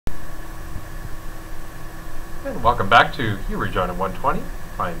And welcome back to You Rejoin at 120.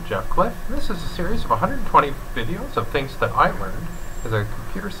 I'm Jeff Cliff. This is a series of 120 videos of things that I learned as a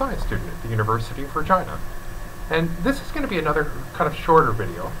computer science student at the University of Regina. And this is going to be another kind of shorter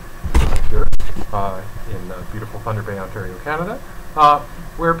video here in beautiful Thunder Bay, Ontario, Canada,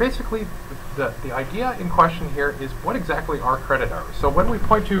 where basically the idea in question here is what exactly are credit hours. So when we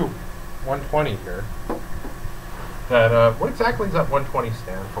point to 120 here, that what exactly does that 120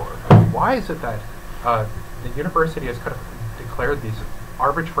 stand for? Why is it that the university has kind of declared these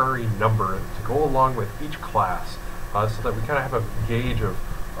arbitrary numbers to go along with each class, so that we kind of have a gauge of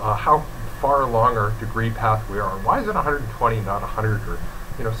how far along our degree path we are? Why is it 120, not 100, or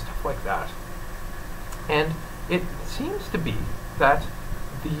stuff like that? And it seems to be that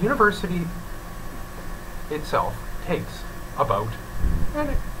the university itself takes about, and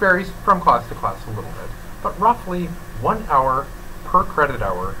it varies from class to class a little bit, but roughly 1 hour per credit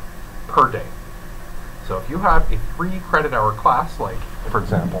hour per day. So if you have a 3 credit hour class, like, for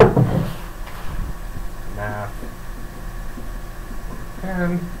example, math,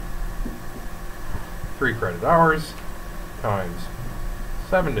 and 3 credit hours times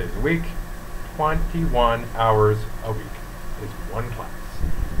 7 days a week, 21 hours a week is one class.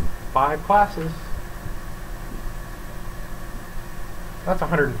 5 classes, that's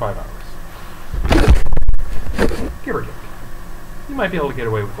 105 hours. Give or take. You might be able to get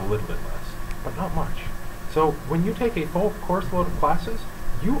away with a little bit less, but not much. So when you take a full course load of classes,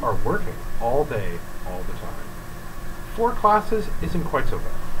 you are working all day, all the time. 4 classes isn't quite so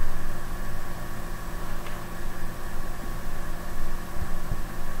bad.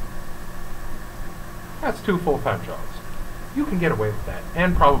 That's 2 full-time jobs. You can get away with that,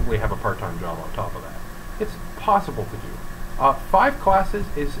 and probably have a part-time job on top of that. It's possible to do. 5 classes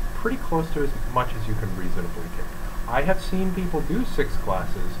is pretty close to as much as you can reasonably take. I have seen people do 6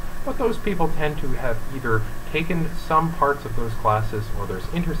 classes, but those people tend to have either taken some parts of those classes, or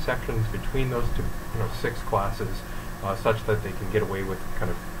there's intersections between those 6 classes, such that they can get away with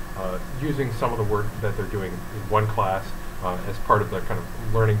kind of using some of the work that they're doing in one class as part of the kind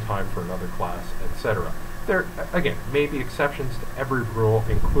of learning time for another class, etc. There, again, may be exceptions to every rule,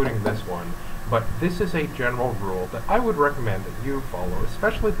 including this one, but this is a general rule that I would recommend that you follow,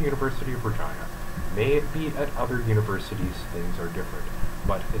 especially at the University of Regina. May it be at other universities things are different,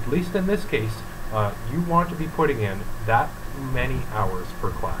 but at least in this case, you want to be putting in that many hours per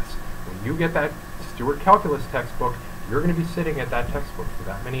class. When you get that Stewart Calculus textbook, you're going to be sitting at that textbook for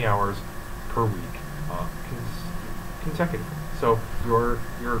that many hours per week, consecutively. So you're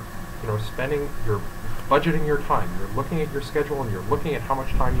budgeting your time. You're looking at your schedule, and you're looking at how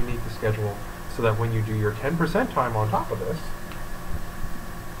much time you need to schedule, so that when you do your 10% time on top of this,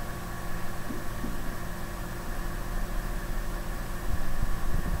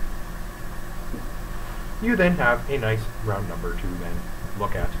 you then have a nice round number to then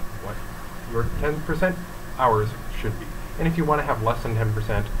look at what your 10% hours should be. And if you want to have less than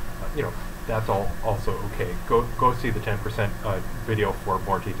 10%, that's also okay. Go see the 10% video for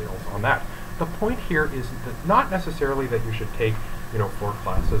more details on that. The point here is that not necessarily that you should take 4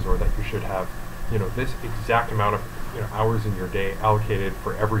 classes, or that you should have this exact amount of hours in your day allocated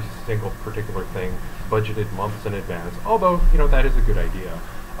for every single particular thing, budgeted months in advance. Although that is a good idea.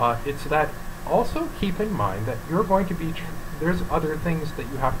 It's that also keep in mind that you're going to be there's other things that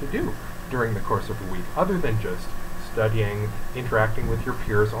you have to do during the course of a week, other than just studying, interacting with your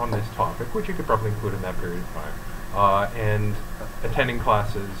peers on this topic, which you could probably include in that period of time, and attending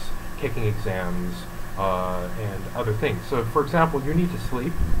classes, taking exams, and other things. So, for example, you need to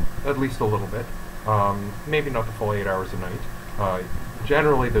sleep at least a little bit, maybe not the full 8 hours a night.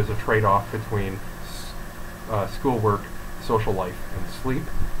 Generally, there's a trade-off between schoolwork, social life, and sleep,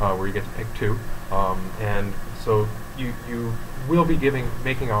 where you get to pick 2, and so you will be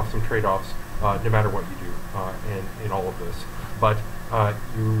making off some trade-offs no matter what you do in all of this. But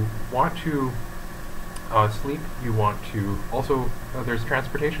you want to sleep. You want to also there's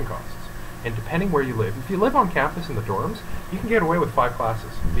transportation costs, and depending where you live, if you live on campus in the dorms, you can get away with 5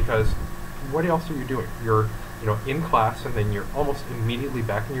 classes, because what else are you doing? You're in class, and then you're almost immediately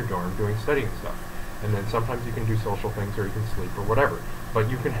back in your dorm doing studying stuff. And then sometimes you can do social things, or you can sleep, or whatever. But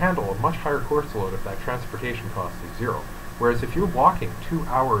you can handle a much higher course load if that transportation cost is 0. Whereas if you're walking 2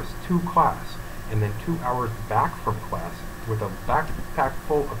 hours to class, and then 2 hours back from class with a backpack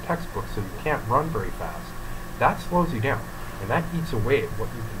full of textbooks so you can't run very fast, that slows you down. And that eats away at what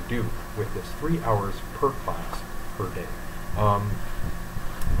you can do with this 3 hours per class per day.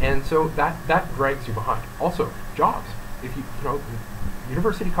 And so that drags you behind. Also, jobs. If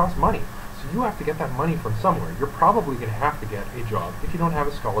university costs money. So you have to get that money from somewhere. You're probably going to have to get a job if you don't have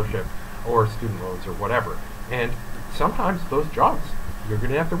a scholarship or student loans or whatever. And sometimes those jobs, you're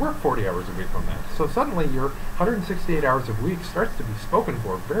going to have to work 40 hours a week on that. So suddenly your 168 hours a week starts to be spoken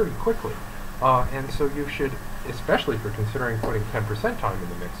for very quickly. And so you should, especially if you're considering putting 10% time in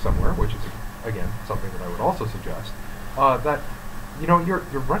the mix somewhere, which is, again, something that I would also suggest, that you're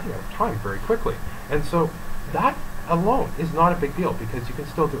running out of time very quickly. And so that alone is not a big deal, because you can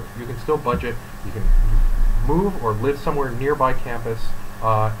still do it. You can still budget. You can move or live somewhere nearby campus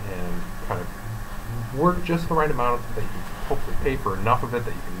and kind of work just the right amount that you can hopefully pay for enough of it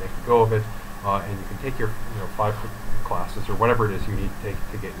that you can make a go of it, and you can take your 5 classes or whatever it is you need to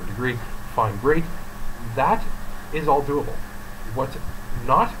take to get your degree. Fine, great. That is all doable. What's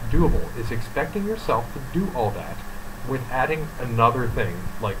not doable is expecting yourself to do all that with adding another thing,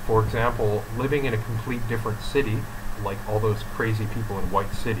 like, for example, living in a complete different city, like all those crazy people in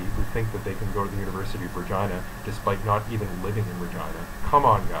White City who think that they can go to the University of Regina despite not even living in Regina. Come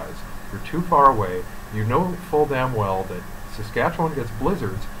on, guys. You're too far away. You know full damn well that Saskatchewan gets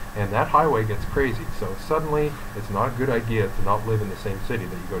blizzards and that highway gets crazy. So suddenly, it's not a good idea to not live in the same city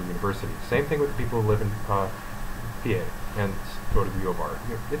that you go to university. Same thing with the people who live in PA and go to the U of R.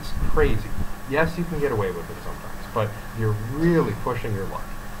 It's crazy. Yes, you can get away with it sometimes, but you're really pushing your luck.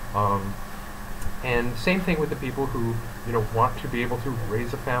 And same thing with the people who, want to be able to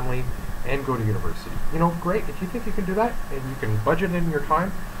raise a family and go to university. Great. If you think you can do that and you can budget in your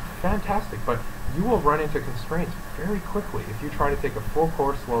time, fantastic. But you will run into constraints very quickly if you try to take a full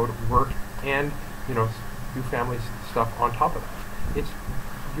course load, work, and do family stuff on top of that. It's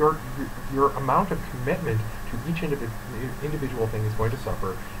your amount of commitment to each individual thing is going to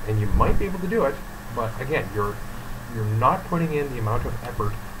suffer, and you might be able to do it, but again, you're not putting in the amount of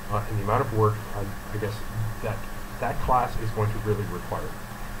effort and the amount of work, I guess, that class is going to really require.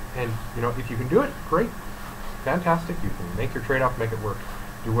 And if you can do it, great, fantastic. You can make your trade-off, make it work,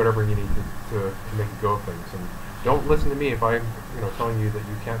 do whatever you need to make a go of things. And don't listen to me if I'm telling you that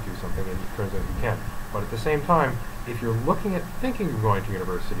you can't do something and it turns out you can. But at the same time, if you're looking at thinking of going to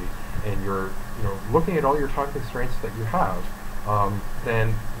university and you're looking at all your time constraints that you have,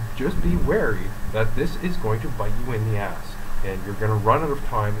 then just be wary that this is going to bite you in the ass. And you're going to run out of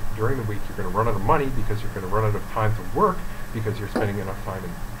time during the week. You're going to run out of money because you're going to run out of time to work because you're spending enough time in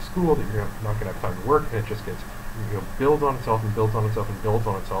school that you're not going to have time to work, and it just gets builds on itself and builds on itself and builds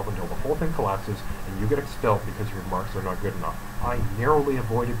on itself until the whole thing collapses and you get expelled because your marks are not good enough. I narrowly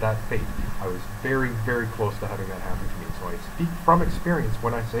avoided that fate. I was very, very close to having that happen to me. So I speak from experience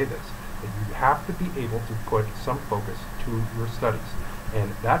when I say this, that you have to be able to put some focus to your studies.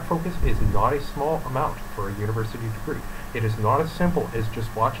 And that focus is not a small amount for a university degree. It is not as simple as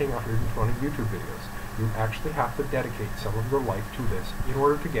just watching 120 YouTube videos. You actually have to dedicate some of your life to this in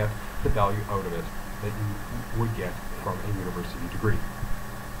order to get the value out of it that you would get from a university degree.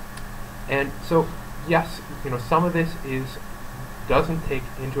 And so, yes, some of this doesn't take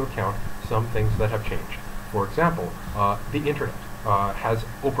into account some things that have changed. For example, the internet has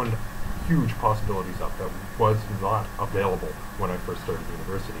opened huge possibilities up that was not available when I first started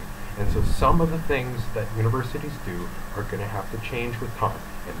university. And so some of the things that universities do are going to have to change with time.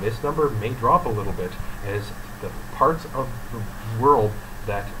 And this number may drop a little bit as the parts of the world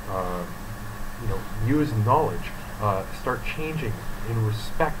that use knowledge start changing in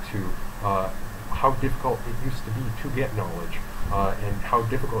respect to how difficult it used to be to get knowledge and how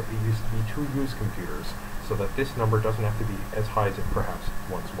difficult it used to be to use computers, so that this number doesn't have to be as high as it perhaps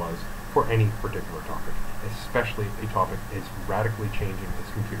once was for any particular topic, especially a topic as radically changing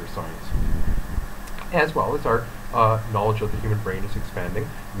as computer science. As well as our knowledge of the human brain is expanding,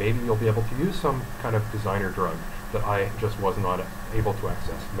 maybe you'll be able to use some kind of designer drug that I just was not able to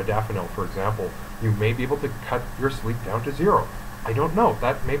access. Modafinil, for example, you may be able to cut your sleep down to 0. I don't know.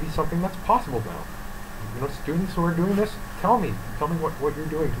 That may be something that's possible now. Students who are doing this, tell me what you're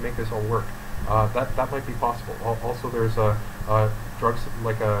doing to make this all work. That might be possible. Also, there's drugs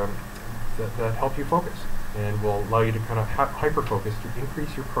like that help you focus and will allow you to kind of hyper-focus to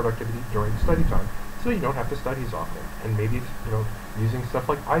increase your productivity during study time, so you don't have to study as often. And maybe using stuff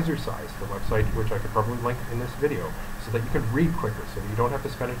like Exercise, the website which I could probably link in this video, so that you can read quicker, so that you don't have to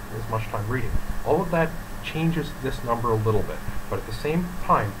spend as much time reading. All of that changes this number a little bit, but at the same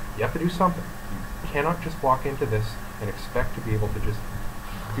time, you have to do something. You cannot just walk into this and expect to be able to just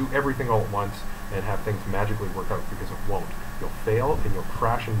do everything all at once and have things magically work out, because it won't. You'll fail and you'll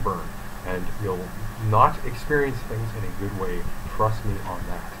crash and burn, and you'll not experience things in a good way. Trust me on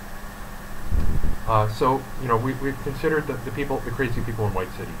that. So we've considered the crazy people in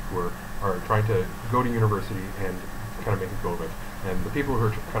White City who are trying to go to university and kind of make a go of it, and the people who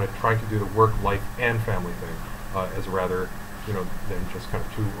are kind of trying to do the work, life, and family thing as a rather than just kind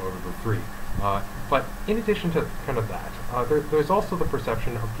of 2 out of the 3. But in addition to kind of that, there's also the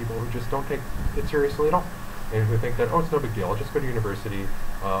perception of people who just don't take it seriously at all, and who think that, oh, it's no big deal, I'll just go to university,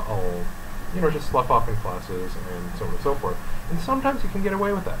 I'll just slough off in classes, and so on and so forth. And sometimes you can get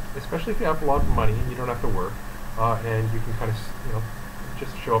away with that, especially if you have a lot of money and you don't have to work, and you can kind of,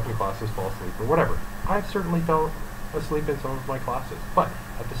 just show up in classes, fall asleep, or whatever. I've certainly fell asleep in some of my classes, but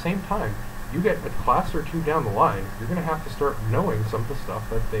at the same time, you get a class or 2 down the line, you're going to have to start knowing some of the stuff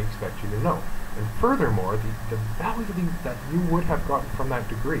that they expect you to know. And furthermore, the value that you would have gotten from that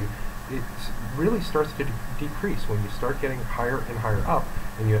degree, it really starts to decrease when you start getting higher and higher up,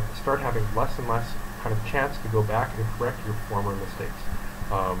 and you start having less and less kind of chance to go back and correct your former mistakes.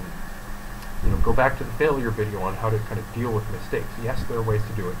 Go back to the failure video on how to kind of deal with mistakes. Yes, there are ways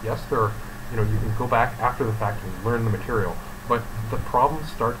to do it. Yes, there are, you can go back after the fact and learn the material, but the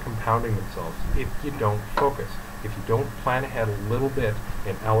problems start compounding themselves if you don't focus, if you don't plan ahead a little bit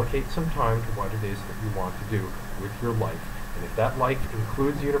and allocate some time to what it is that you want to do with your life. And if that life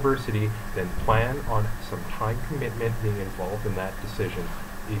includes university, then plan on some time commitment being involved in that decision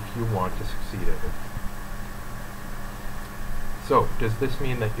if you want to succeed at it. So, does this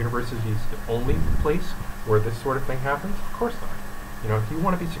mean that university is the only place where this sort of thing happens? Of course not. If you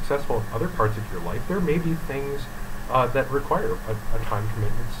want to be successful in other parts of your life, there may be things that require a time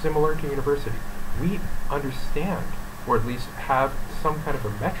commitment similar to university. We understand, or at least have some kind of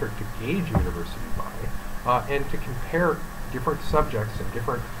a metric to gauge university by, and to compare different subjects and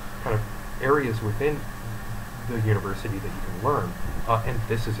different kind of areas within the university that you can learn, and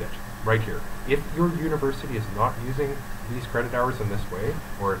this is it, right here. If your university is not using these credit hours in this way,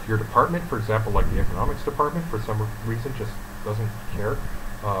 or if your department, for example, like the economics department, for some reason just doesn't care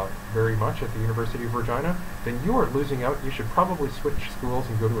very much at the University of Regina, then you are losing out. You should probably switch schools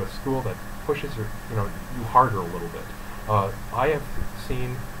and go to a school that pushes you harder a little bit. I have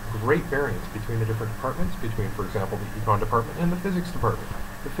seen great variance between the different departments, between, for example, the econ department and the physics department.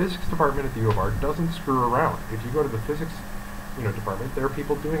 The physics department at the U of R doesn't screw around. If you go to the physics department, there are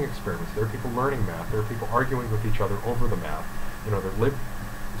people doing experiments, there are people learning math, there are people arguing with each other over the math. They live,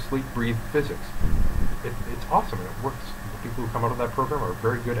 sleep, breathe physics. It's awesome, and it works. The people who come out of that program are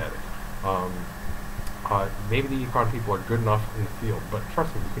very good at it. Maybe the econ people are good enough in the field, but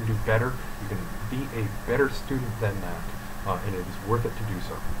trust me, you can do better. You can be a better student than that, and it is worth it to do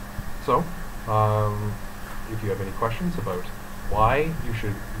so. So, if you have any questions about why you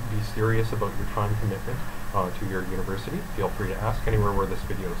should be serious about your time commitment to your university, feel free to ask anywhere where this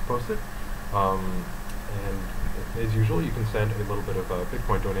video is posted. And as usual, you can send a little bit of a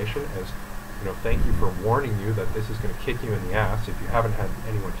Bitcoin donation as thank you for warning you that this is going to kick you in the ass if you haven't had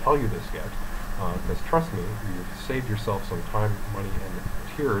anyone tell you this yet. Because trust me, you've saved yourself some time, money, and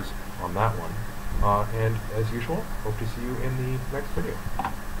tears on that one. And as usual, hope to see you in the next video.